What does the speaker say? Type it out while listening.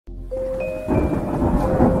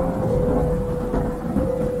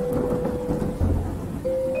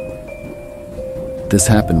This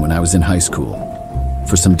happened when I was in high school.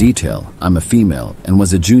 For some detail, I'm a female and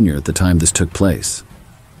was a junior at the time this took place.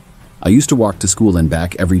 I used to walk to school and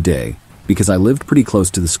back every day because I lived pretty close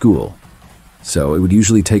to the school. So it would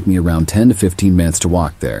usually take me around 10 to 15 minutes to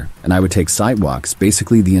walk there, and I would take sidewalks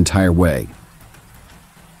basically the entire way.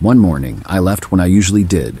 One morning, I left when I usually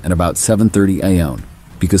did at about 7:30 a.m.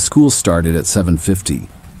 because school started at 7:50.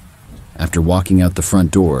 After walking out the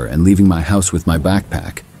front door and leaving my house with my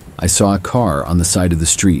backpack, I saw a car on the side of the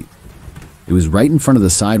street. It was right in front of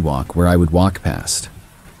the sidewalk where I would walk past.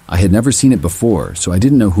 I had never seen it before, so I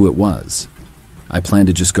didn't know who it was. I planned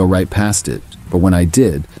to just go right past it, but when I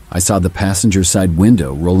did, I saw the passenger side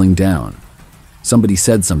window rolling down. Somebody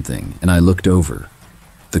said something, and I looked over.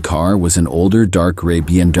 The car was an older dark gray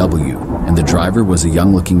BMW, and the driver was a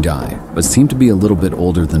young-looking guy, but seemed to be a little bit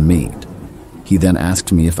older than me. He then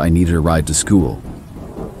asked me if I needed a ride to school.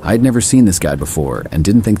 I had never seen this guy before and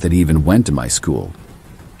didn't think that he even went to my school.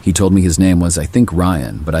 He told me his name was, I think,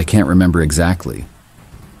 Ryan, but I can't remember exactly.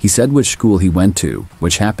 He said which school he went to,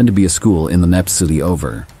 which happened to be a school in the next city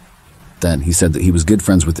over. Then he said that he was good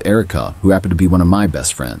friends with Erica, who happened to be one of my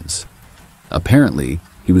best friends. Apparently,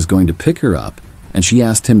 he was going to pick her up, and she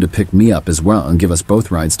asked him to pick me up as well and give us both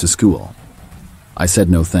rides to school. I said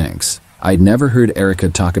no thanks. I'd never heard Erica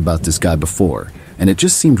talk about this guy before, and it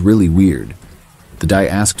just seemed really weird. The guy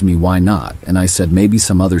asked me why not, and I said maybe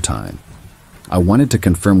some other time. I wanted to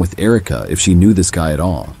confirm with Erica if she knew this guy at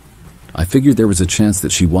all. I figured there was a chance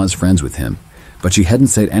that she was friends with him, but she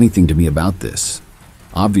hadn't said anything to me about this.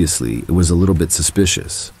 Obviously, it was a little bit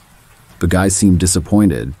suspicious. The guy seemed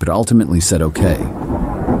disappointed, but ultimately said okay.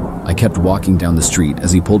 I kept walking down the street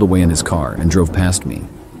as he pulled away in his car and drove past me.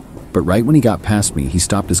 But right when he got past me, he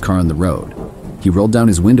stopped his car on the road. He rolled down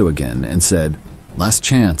his window again and said, "Last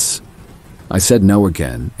chance." I said no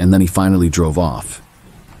again, and then he finally drove off.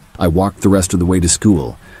 I walked the rest of the way to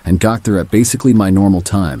school and got there at basically my normal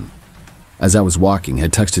time. As I was walking, I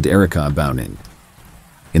had texted Erica about it.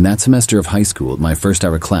 In that semester of high school, my first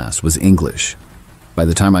hour class was English. By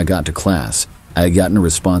the time I got to class, I had gotten a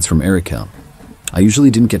response from Erica. I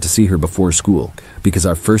usually didn't get to see her before school because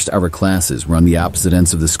our first hour classes were on the opposite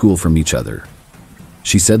ends of the school from each other.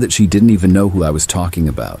 She said that she didn't even know who I was talking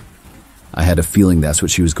about. I had a feeling that's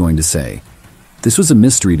what she was going to say. This was a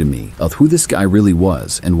mystery to me of who this guy really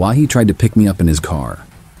was and why he tried to pick me up in his car.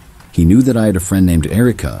 He knew that I had a friend named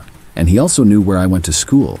Erica, and he also knew where I went to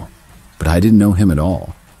school, but I didn't know him at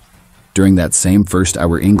all. During that same first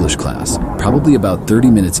hour English class, probably about 30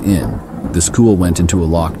 minutes in, the school went into a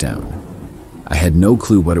lockdown. I had no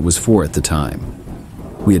clue what it was for at the time.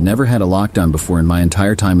 We had never had a lockdown before in my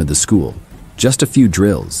entire time at the school, just a few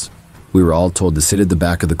drills. We were all told to sit at the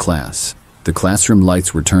back of the class. The classroom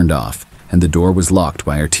lights were turned off, and the door was locked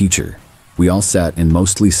by our teacher. We all sat in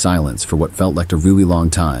mostly silence for what felt like a really long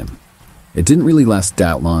time. It didn't really last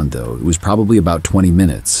that long though, it was probably about 20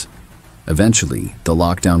 minutes. Eventually, the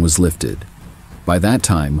lockdown was lifted. By that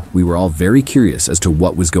time, we were all very curious as to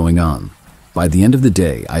what was going on. By the end of the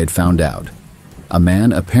day, I had found out. A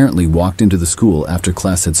man apparently walked into the school after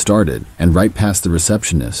class had started and right past the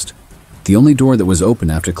receptionist. The only door that was open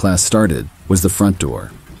after class started was the front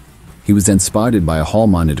door. He was then spotted by a hall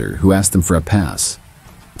monitor who asked him for a pass.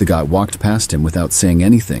 The guy walked past him without saying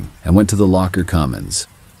anything and went to the locker commons.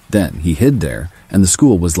 Then he hid there and the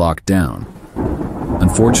school was locked down.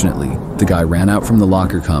 Unfortunately, the guy ran out from the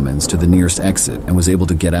locker commons to the nearest exit and was able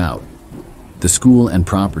to get out. The school and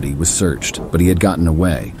property was searched, but he had gotten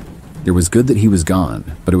away. It was good that he was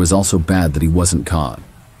gone, but it was also bad that he wasn't caught.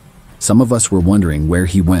 Some of us were wondering where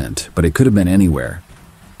he went, but it could have been anywhere.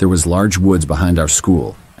 There was large woods behind our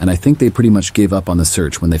school, and I think they pretty much gave up on the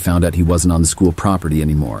search when they found out he wasn't on the school property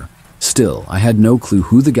anymore. Still, I had no clue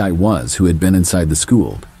who the guy was who had been inside the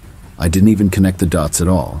school. I didn't even connect the dots at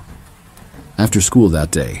all. After school that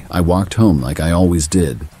day, I walked home like I always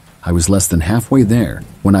did. I was less than halfway there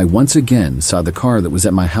when I once again saw the car that was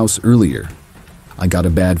at my house earlier. I got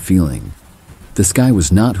a bad feeling. This guy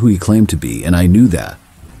was not who he claimed to be, and I knew that.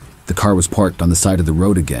 The car was parked on the side of the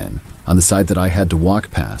road again, on the side that I had to walk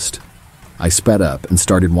past. I sped up and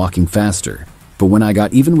started walking faster, but when I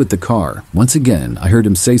got even with the car, once again I heard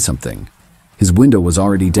him say something. His window was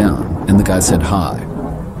already down, and the guy said hi.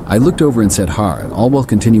 I looked over and said hi, all while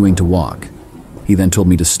continuing to walk. He then told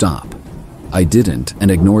me to stop. I didn't and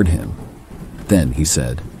ignored him. Then he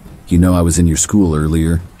said, "You know I was in your school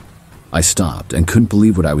earlier?" I stopped and couldn't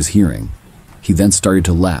believe what I was hearing. He then started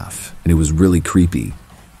to laugh, and it was really creepy.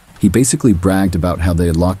 He basically bragged about how they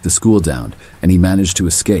had locked the school down, and he managed to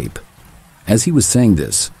escape. As he was saying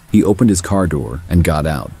this, he opened his car door and got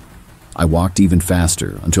out. I walked even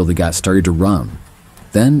faster until the guy started to run.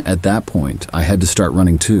 Then, at that point, I had to start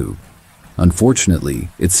running too. Unfortunately,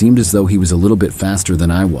 it seemed as though he was a little bit faster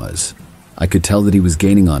than I was. I could tell that he was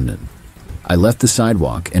gaining on me. I left the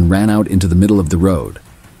sidewalk and ran out into the middle of the road.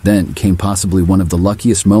 Then came possibly one of the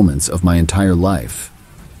luckiest moments of my entire life.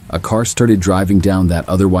 A car started driving down that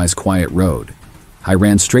otherwise quiet road. I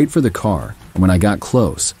ran straight for the car, and when I got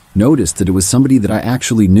close, noticed that it was somebody that I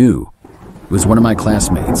actually knew. It was one of my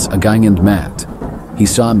classmates, a guy named Matt. He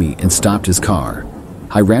saw me and stopped his car.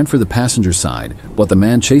 I ran for the passenger side, while the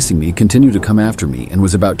man chasing me continued to come after me and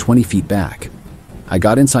was about 20 feet back. I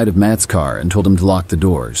got inside of Matt's car and told him to lock the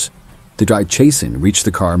doors. The guy chasing reached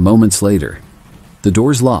the car moments later. The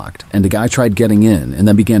doors locked, and the guy tried getting in and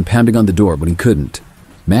then began pounding on the door, but he couldn't.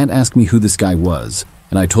 Matt asked me who this guy was,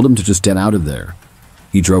 and I told him to just get out of there.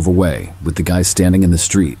 He drove away, with the guy standing in the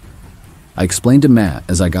street. I explained to Matt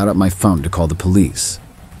as I got up my phone to call the police.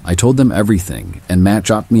 I told them everything, and Matt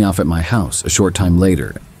dropped me off at my house a short time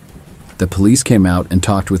later. The police came out and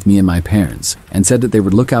talked with me and my parents and said that they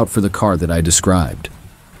would look out for the car that I described.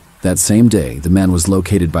 That same day, the man was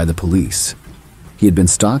located by the police. He had been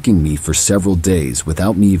stalking me for several days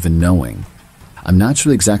without me even knowing. I'm not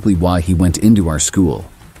sure exactly why he went into our school.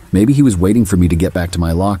 Maybe he was waiting for me to get back to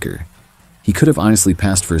my locker. He could have honestly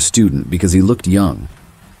passed for a student because he looked young,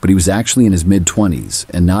 but he was actually in his mid-20s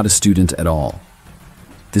and not a student at all.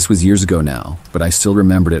 This was years ago now, but I still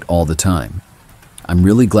remembered it all the time. I'm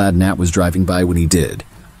really glad Nat was driving by when he did.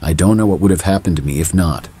 I don't know what would have happened to me if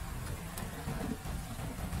not.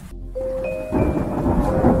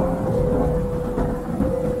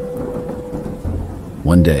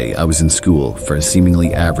 One day, I was in school for a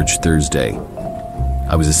seemingly average Thursday.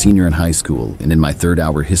 I was a senior in high school and in my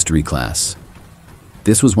third-hour history class.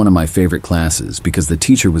 This was one of my favorite classes because the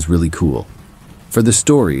teacher was really cool. For the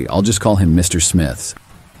story, I'll just call him Mr. Smith.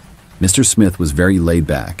 Mr. Smith was very laid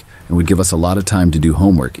back and would give us a lot of time to do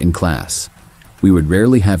homework in class. We would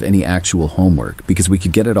rarely have any actual homework because we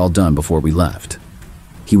could get it all done before we left.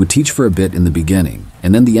 He would teach for a bit in the beginning,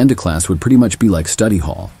 and then the end of class would pretty much be like study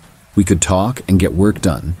hall. We could talk and get work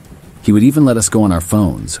done. He would even let us go on our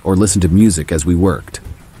phones or listen to music as we worked.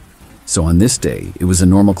 So on this day, it was a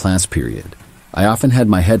normal class period. I often had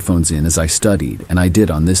my headphones in as I studied, and I did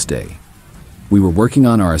on this day. We were working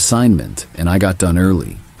on our assignment, and I got done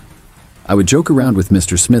early. I would joke around with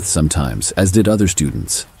Mr. Smith sometimes, as did other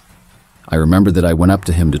students. I remember that I went up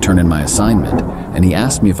to him to turn in my assignment, and he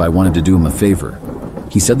asked me if I wanted to do him a favor.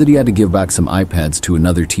 He said that he had to give back some iPads to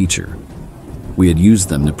another teacher. We had used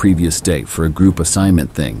them the previous day for a group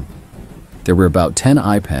assignment thing. There were about 10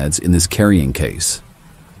 iPads in this carrying case.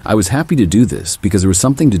 I was happy to do this because there was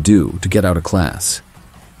something to do to get out of class.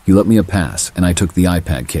 He let me a pass, and I took the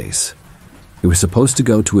iPad case. It was supposed to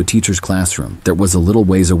go to a teacher's classroom that was a little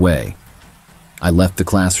ways away. I left the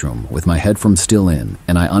classroom with my headphones still in,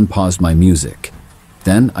 and I unpaused my music.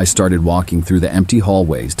 Then I started walking through the empty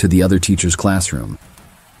hallways to the other teacher's classroom.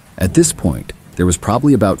 At this point, there was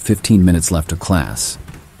probably about 15 minutes left of class.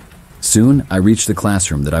 Soon, I reached the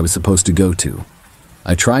classroom that I was supposed to go to.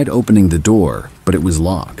 I tried opening the door, but it was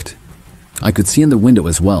locked. I could see in the window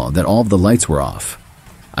as well that all of the lights were off.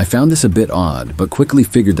 I found this a bit odd, but quickly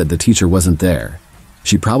figured that the teacher wasn't there.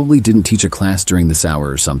 She probably didn't teach a class during this hour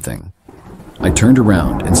or something. I turned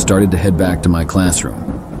around and started to head back to my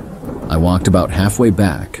classroom. I walked about halfway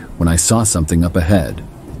back when I saw something up ahead.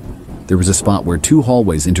 There was a spot where two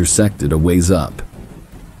hallways intersected a ways up.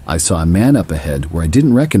 I saw a man up ahead where I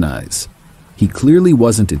didn't recognize. He clearly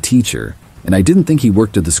wasn't a teacher, and I didn't think he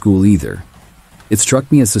worked at the school either. It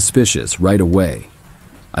struck me as suspicious right away.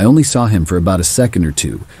 I only saw him for about a second or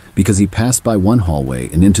two because he passed by one hallway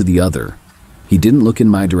and into the other. He didn't look in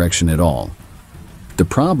my direction at all. The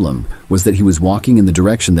problem was that he was walking in the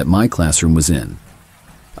direction that my classroom was in.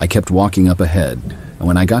 I kept walking up ahead, and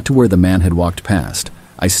when I got to where the man had walked past,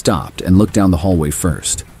 I stopped and looked down the hallway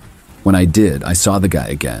first. When I did, I saw the guy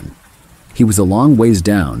again. He was a long ways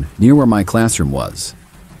down, near where my classroom was.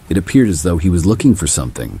 It appeared as though he was looking for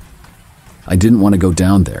something. I didn't want to go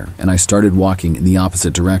down there, and I started walking in the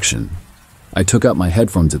opposite direction. I took out my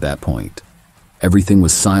headphones at that point. Everything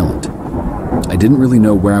was silent. I didn't really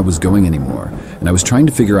know where I was going anymore, and I was trying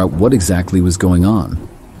to figure out what exactly was going on.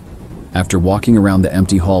 After walking around the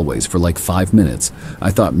empty hallways for like 5 minutes,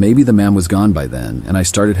 I thought maybe the man was gone by then, and I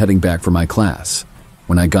started heading back for my class.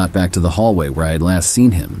 When I got back to the hallway where I had last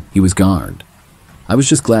seen him, he was gone. I was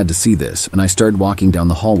just glad to see this, and I started walking down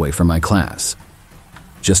the hallway for my class.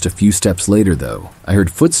 Just a few steps later, though, I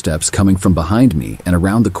heard footsteps coming from behind me and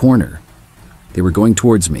around the corner. They were going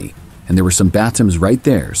towards me, and there were some bathrooms right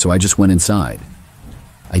there, so I just went inside.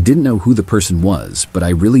 I didn't know who the person was, but I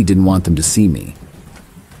really didn't want them to see me.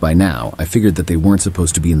 By now, I figured that they weren't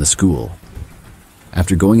supposed to be in the school.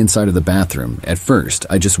 After going inside of the bathroom, at first,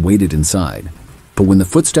 I just waited inside. But when the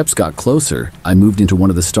footsteps got closer, I moved into one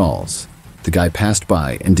of the stalls. The guy passed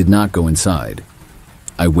by and did not go inside.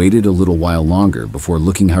 I waited a little while longer before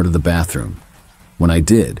looking out of the bathroom. When I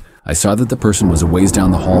did, I saw that the person was a ways down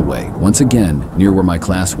the hallway, once again near where my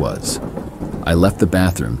class was. I left the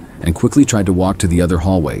bathroom and quickly tried to walk to the other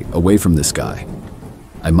hallway, away from this guy.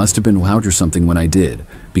 I must have been loud or something when I did,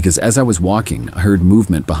 because as I was walking, I heard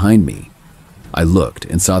movement behind me. I looked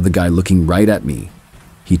and saw the guy looking right at me.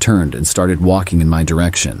 He turned and started walking in my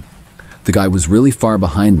direction. The guy was really far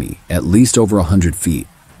behind me, at least over 100 feet.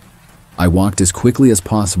 I walked as quickly as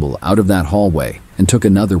possible out of that hallway and took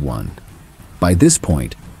another one. By this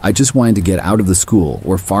point, I just wanted to get out of the school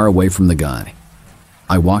or far away from the guy.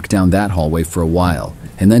 I walked down that hallway for a while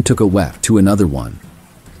and then took a left to another one.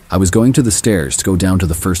 I was going to the stairs to go down to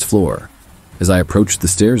the first floor. As I approached the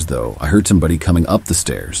stairs, though, I heard somebody coming up the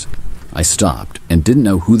stairs. I stopped and didn't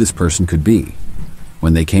know who this person could be.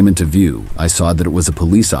 When they came into view, I saw that it was a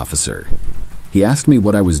police officer. He asked me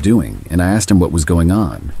what I was doing, and I asked him what was going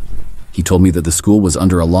on. He told me that the school was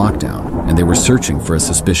under a lockdown and they were searching for a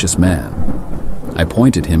suspicious man. I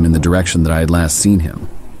pointed him in the direction that I had last seen him.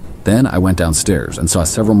 Then I went downstairs and saw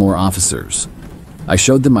several more officers. I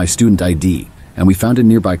showed them my student ID, and we found a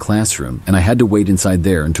nearby classroom, and I had to wait inside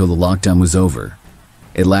there until the lockdown was over.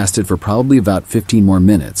 It lasted for probably about 15 more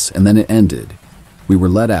minutes, and then it ended. We were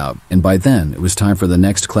let out, and by then it was time for the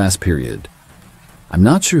next class period. I'm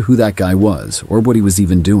not sure who that guy was or what he was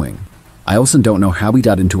even doing. I also don't know how he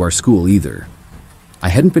got into our school either. I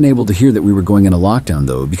hadn't been able to hear that we were going in a lockdown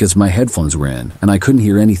though because my headphones were in and I couldn't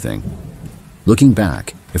hear anything. Looking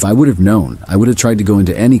back, if I would have known, I would have tried to go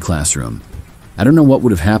into any classroom. I don't know what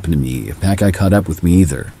would have happened to me if that guy caught up with me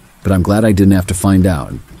either, but I'm glad I didn't have to find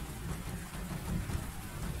out.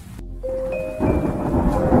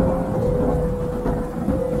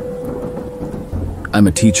 I'm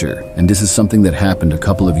a teacher, and this is something that happened a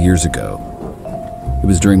couple of years ago. It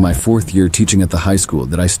was during my 4th year teaching at the high school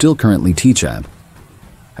that I still currently teach at.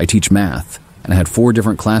 I teach math, and I had 4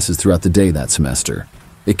 different classes throughout the day that semester.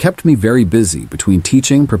 It kept me very busy between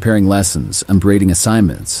teaching, preparing lessons, and grading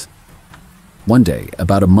assignments. One day,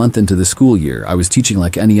 about a month into the school year, I was teaching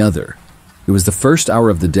like any other. It was the first hour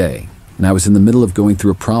of the day, and I was in the middle of going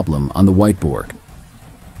through a problem on the whiteboard.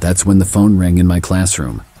 That's when the phone rang in my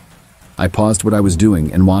classroom. I paused what I was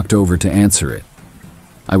doing and walked over to answer it.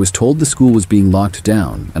 I was told the school was being locked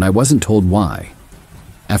down, and I wasn't told why.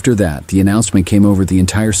 After that, the announcement came over the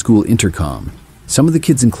entire school intercom. Some of the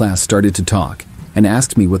kids in class started to talk and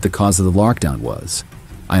asked me what the cause of the lockdown was.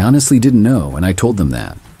 I honestly didn't know, and I told them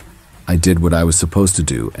that. I did what I was supposed to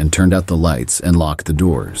do and turned out the lights and locked the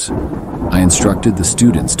doors. I instructed the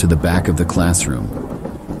students to the back of the classroom.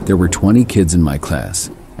 There were 20 kids in my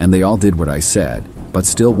class, and they all did what I said, but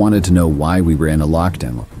still wanted to know why we were in a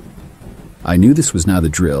lockdown. I knew this was now the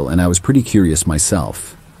drill, and I was pretty curious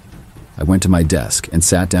myself. I went to my desk and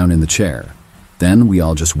sat down in the chair. Then we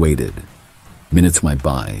all just waited. Minutes went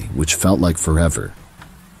by, which felt like forever.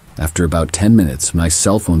 After about 10 minutes, my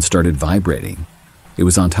cell phone started vibrating. It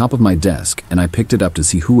was on top of my desk, and I picked it up to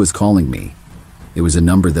see who was calling me. It was a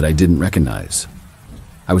number that I didn't recognize.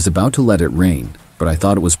 I was about to let it ring, but I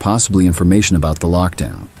thought it was possibly information about the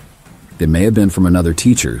lockdown. It may have been from another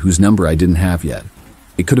teacher whose number I didn't have yet.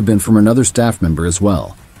 It could have been from another staff member as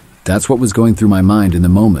well. That's what was going through my mind in the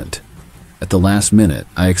moment. At the last minute,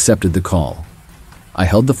 I accepted the call. I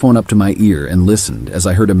held the phone up to my ear and listened as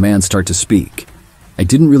I heard a man start to speak. I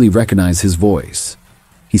didn't really recognize his voice.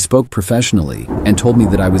 He spoke professionally and told me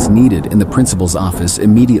that I was needed in the principal's office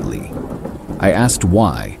immediately. I asked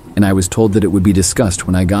why, and I was told that it would be discussed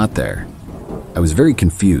when I got there. I was very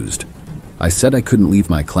confused. I said I couldn't leave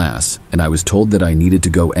my class, and I was told that I needed to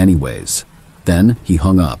go anyways. Then he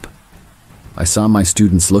hung up. I saw my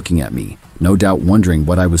students looking at me, no doubt wondering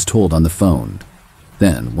what I was told on the phone.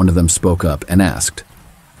 Then one of them spoke up and asked.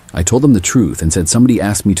 I told them the truth and said somebody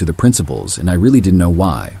asked me to the principal's, and I really didn't know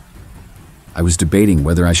why. I was debating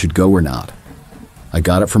whether I should go or not. I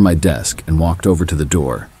got up from my desk and walked over to the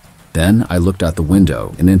door. Then I looked out the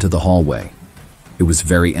window and into the hallway. It was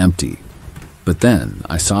very empty. But then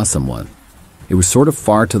I saw someone. It was sort of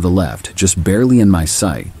far to the left, just barely in my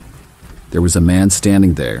sight. There was a man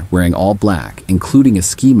standing there wearing all black, including a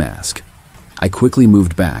ski mask. I quickly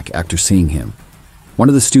moved back after seeing him. One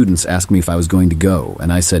of the students asked me if I was going to go,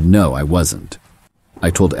 and I said no, I wasn't. I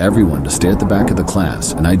told everyone to stay at the back of the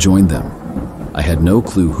class, and I joined them. I had no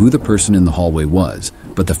clue who the person in the hallway was,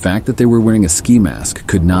 but the fact that they were wearing a ski mask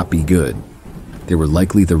could not be good. They were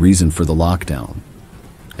likely the reason for the lockdown.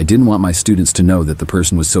 I didn't want my students to know that the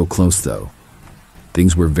person was so close, though.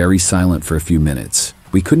 Things were very silent for a few minutes.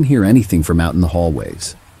 We couldn't hear anything from out in the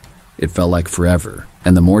hallways. It felt like forever,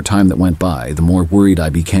 and the more time that went by, the more worried I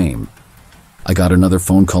became. I got another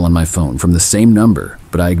phone call on my phone from the same number,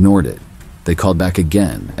 but I ignored it. They called back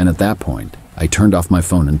again, and at that point, I turned off my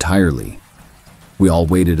phone entirely. We all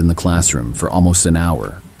waited in the classroom for almost an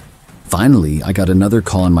hour. Finally, I got another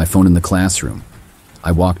call on my phone in the classroom.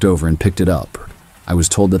 I walked over and picked it up. I was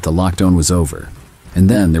told that the lockdown was over, and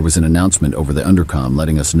then there was an announcement over the intercom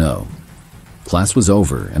letting us know. Class was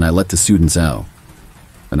over, and I let the students out.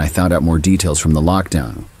 When I found out more details from the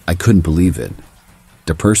lockdown, I couldn't believe it.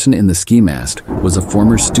 The person in the ski mask was a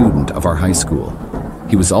former student of our high school.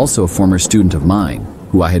 He was also a former student of mine,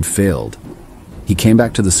 who I had failed. He came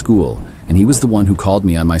back to the school, and he was the one who called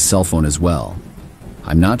me on my cell phone as well.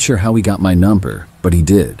 I'm not sure how he got my number, but he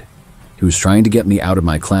did. He was trying to get me out of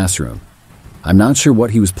my classroom. I'm not sure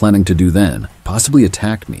what he was planning to do then, possibly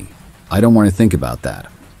attack me. I don't want to think about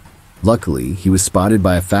that. Luckily, he was spotted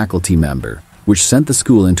by a faculty member, which sent the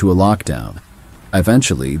school into a lockdown.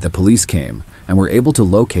 Eventually, the police came and were able to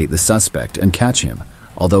locate the suspect and catch him,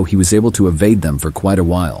 although he was able to evade them for quite a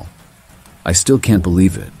while. I still can't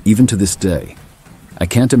believe it, even to this day. I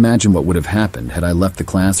can't imagine what would have happened had I left the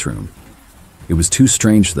classroom. It was too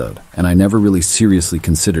strange though, and I never really seriously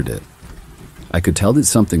considered it. I could tell that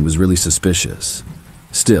something was really suspicious.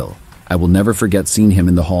 Still, I will never forget seeing him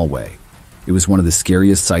in the hallway. It was one of the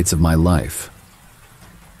scariest sights of my life.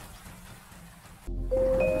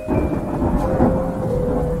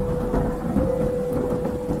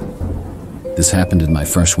 This happened in my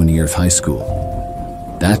freshman year of high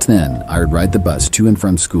school. Back then, I would ride the bus to and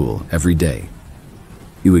from school every day.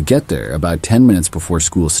 We would get there about 10 minutes before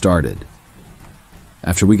school started.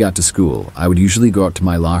 After we got to school, I would usually go up to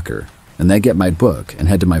my locker and then get my book and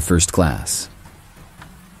head to my first class.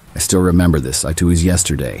 I still remember this like it was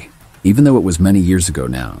yesterday, even though it was many years ago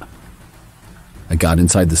now. I got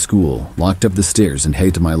inside the school, walked up the stairs, and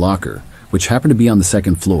headed to my locker, which happened to be on the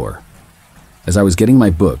second floor. As I was getting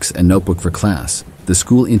my books and notebook for class, the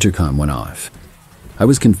school intercom went off. I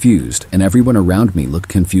was confused, and everyone around me looked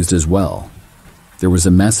confused as well. There was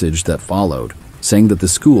a message that followed, saying that the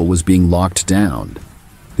school was being locked down.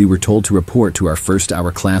 We were told to report to our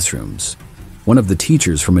first-hour classrooms. One of the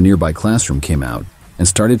teachers from a nearby classroom came out and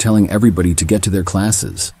started telling everybody to get to their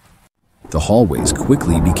classes. The hallways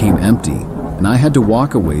quickly became empty, and I had to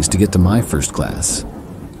walk a ways to get to my first class.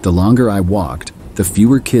 The longer I walked, the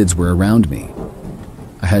fewer kids were around me.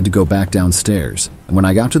 I had to go back downstairs, and when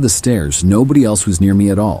I got to the stairs, nobody else was near me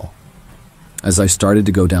at all. As I started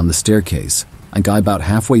to go down the staircase, I got about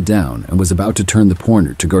halfway down and was about to turn the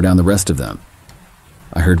corner to go down the rest of them.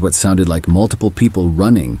 I heard what sounded like multiple people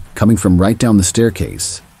running, coming from right down the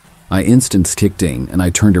staircase. My instincts kicked in and I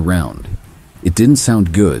turned around. It didn't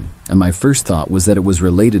sound good, and my first thought was that it was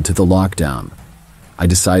related to the lockdown. I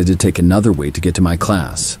decided to take another way to get to my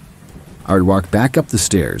class. I would walk back up the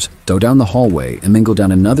stairs, go down the hallway, and then go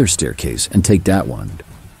down another staircase and take that one.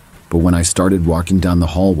 But when I started walking down the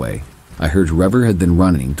hallway, I heard whoever had been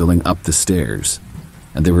running going up the stairs,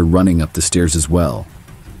 and they were running up the stairs as well.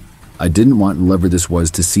 I didn't want whoever this was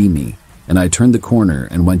to see me, and I turned the corner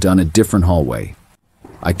and went down a different hallway.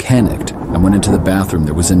 I panicked and went into the bathroom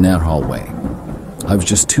that was in that hallway. I was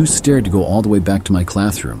just too scared to go all the way back to my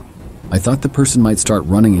classroom. I thought the person might start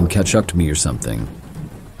running and catch up to me or something.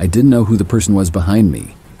 I didn't know who the person was behind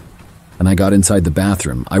me. When I got inside the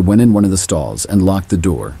bathroom, I went in one of the stalls and locked the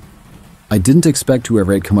door. I didn't expect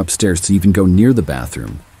whoever had come upstairs to even go near the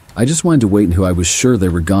bathroom. I just wanted to wait until I was sure they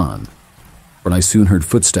were gone. But I soon heard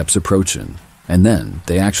footsteps approaching, and then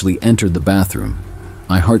they actually entered the bathroom.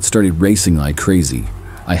 My heart started racing like crazy.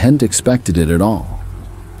 I hadn't expected it at all.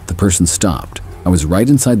 The person stopped. I was right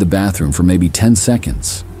inside the bathroom for maybe 10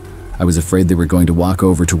 seconds. I was afraid they were going to walk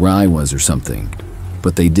over to where I was or something,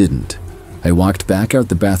 but they didn't. I walked back out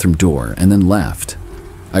the bathroom door and then left.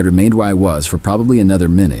 I remained where I was for probably another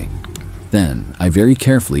minute. Then, I very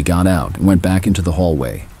carefully got out and went back into the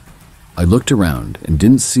hallway. I looked around and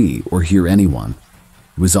didn't see or hear anyone.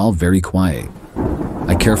 It was all very quiet.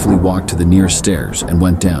 I carefully walked to the nearest stairs and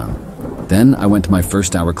went down. Then I went to my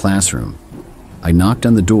first-hour classroom. I knocked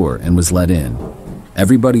on the door and was let in.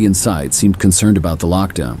 Everybody inside seemed concerned about the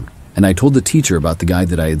lockdown, and I told the teacher about the guy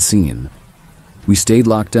that I had seen. We stayed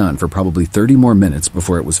locked down for probably 30 more minutes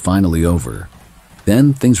before it was finally over.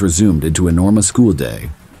 Then things resumed into a normal school day.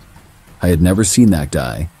 I had never seen that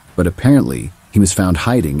guy, but apparently he was found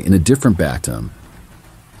hiding in a different bathroom.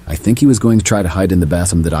 I think he was going to try to hide in the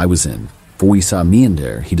bathroom that I was in, for when he saw me in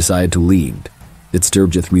there, he decided to leave. It still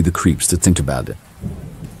gives me the creeps to think about it.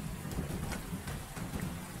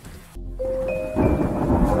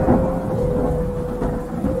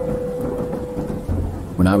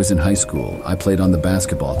 I was in high school, I played on the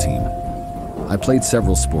basketball team. I played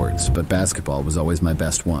several sports, but basketball was always my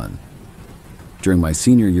best one. During my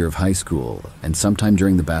senior year of high school, and sometime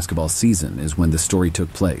during the basketball season, is when the story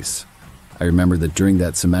took place. I remember that during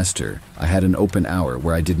that semester, I had an open hour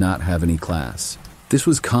where I did not have any class. This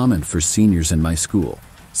was common for seniors in my school.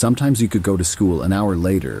 Sometimes you could go to school an hour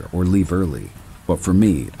later or leave early. But for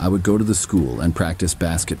me, I would go to the school and practice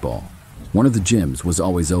basketball. One of the gyms was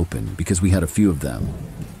always open because we had a few of them.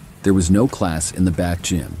 There was no class in the back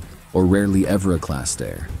gym, or rarely ever a class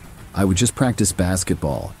there. I would just practice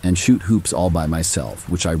basketball and shoot hoops all by myself,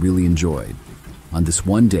 which I really enjoyed. On this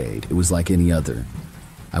one day, it was like any other.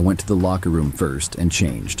 I went to the locker room first and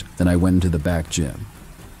changed, then I went into the back gym.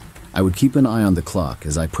 I would keep an eye on the clock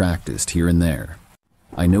as I practiced here and there.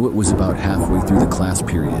 I knew it was about halfway through the class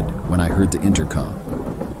period when I heard the intercom.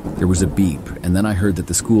 There was a beep, and then I heard that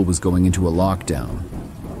the school was going into a lockdown.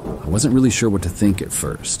 I wasn't really sure what to think at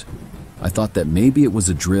first. I thought that maybe it was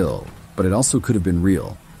a drill, but it also could have been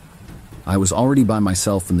real. I was already by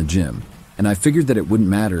myself in the gym, and I figured that it wouldn't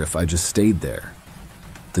matter if I just stayed there.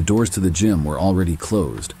 The doors to the gym were already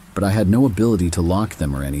closed, but I had no ability to lock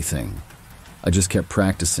them or anything. I just kept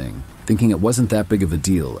practicing, thinking it wasn't that big of a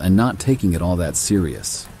deal and not taking it all that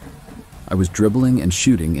serious. I was dribbling and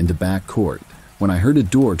shooting into back court when I heard a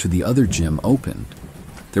door to the other gym opened.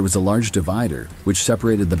 There was a large divider which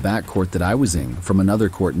separated the back court that I was in from another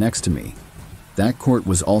court next to me. That court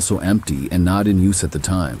was also empty and not in use at the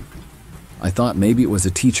time. I thought maybe it was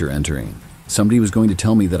a teacher entering. Somebody was going to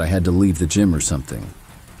tell me that I had to leave the gym or something.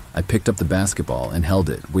 I picked up the basketball and held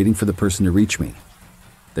it, waiting for the person to reach me.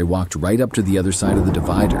 They walked right up to the other side of the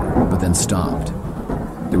divider, but then stopped.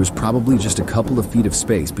 There was probably just a couple of feet of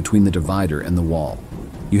space between the divider and the wall.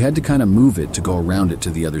 You had to kind of move it to go around it to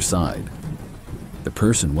the other side. The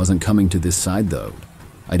person wasn't coming to this side though.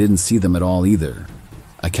 I didn't see them at all either.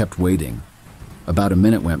 I kept waiting. About a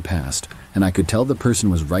minute went past, and I could tell the person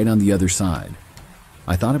was right on the other side.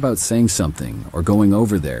 I thought about saying something or going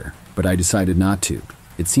over there, but I decided not to.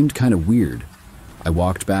 It seemed kind of weird. I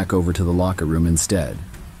walked back over to the locker room instead.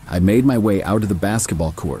 I made my way out of the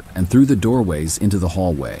basketball court and through the doorways into the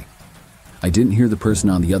hallway. I didn't hear the person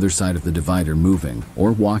on the other side of the divider moving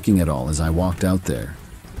or walking at all as I walked out there.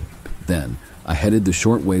 Then, I headed the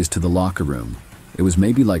short ways to the locker room. It was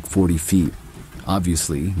maybe like 40 feet.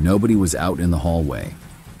 Obviously, nobody was out in the hallway.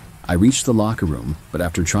 I reached the locker room, but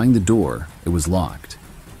after trying the door, it was locked.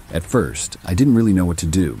 At first, I didn't really know what to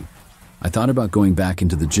do. I thought about going back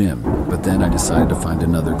into the gym, but then I decided to find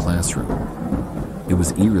another classroom. It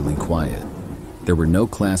was eerily quiet. There were no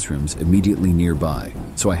classrooms immediately nearby,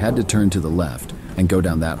 so I had to turn to the left and go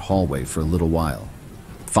down that hallway for a little while.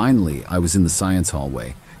 Finally, I was in the science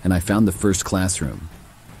hallway, and I found the first classroom.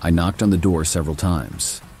 I knocked on the door several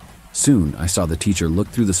times. Soon, I saw the teacher look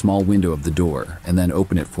through the small window of the door and then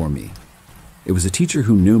open it for me. It was a teacher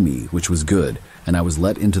who knew me, which was good, and I was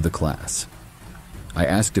let into the class. I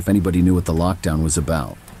asked if anybody knew what the lockdown was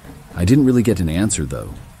about. I didn't really get an answer,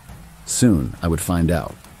 though. Soon, I would find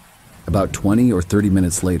out. About 20 or 30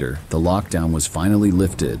 minutes later, the lockdown was finally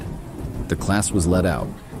lifted. The class was let out,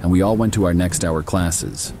 and we all went to our next hour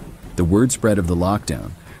classes. The word spread of the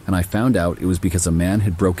lockdown, and I found out it was because a man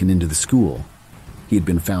had broken into the school. He had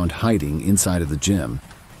been found hiding inside of the gym.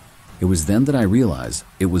 It was then that I realized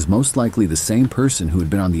it was most likely the same person who had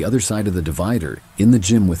been on the other side of the divider in the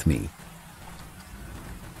gym with me